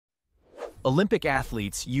Olympic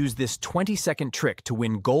athletes use this 20-second trick to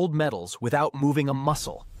win gold medals without moving a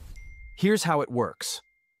muscle. Here's how it works.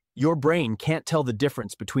 Your brain can't tell the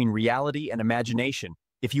difference between reality and imagination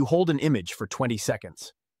if you hold an image for 20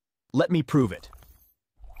 seconds. Let me prove it.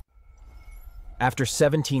 After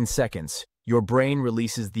 17 seconds, your brain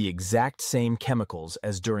releases the exact same chemicals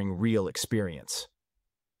as during real experience.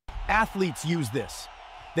 Athletes use this.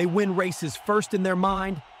 They win races first in their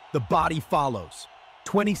mind, the body follows.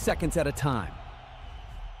 20 seconds at a time.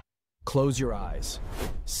 Close your eyes.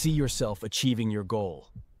 See yourself achieving your goal.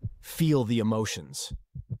 Feel the emotions.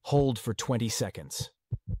 Hold for 20 seconds.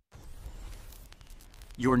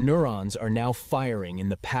 Your neurons are now firing in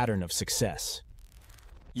the pattern of success.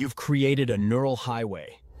 You've created a neural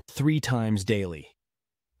highway 3 times daily.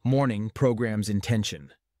 Morning programs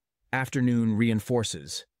intention. Afternoon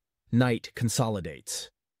reinforces. Night consolidates.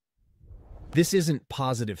 This isn't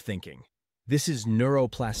positive thinking. This is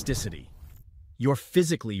neuroplasticity. You're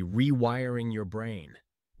physically rewiring your brain.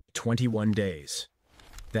 21 days.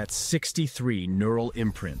 That's 63 neural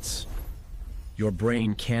imprints. Your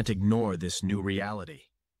brain can't ignore this new reality.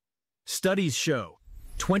 Studies show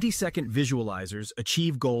 20-second visualizers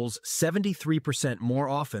achieve goals 73% more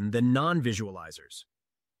often than non-visualizers.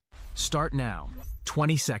 Start now.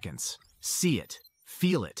 20 seconds. See it.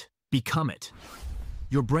 Feel it. Become it.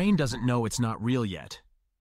 Your brain doesn't know it's not real yet.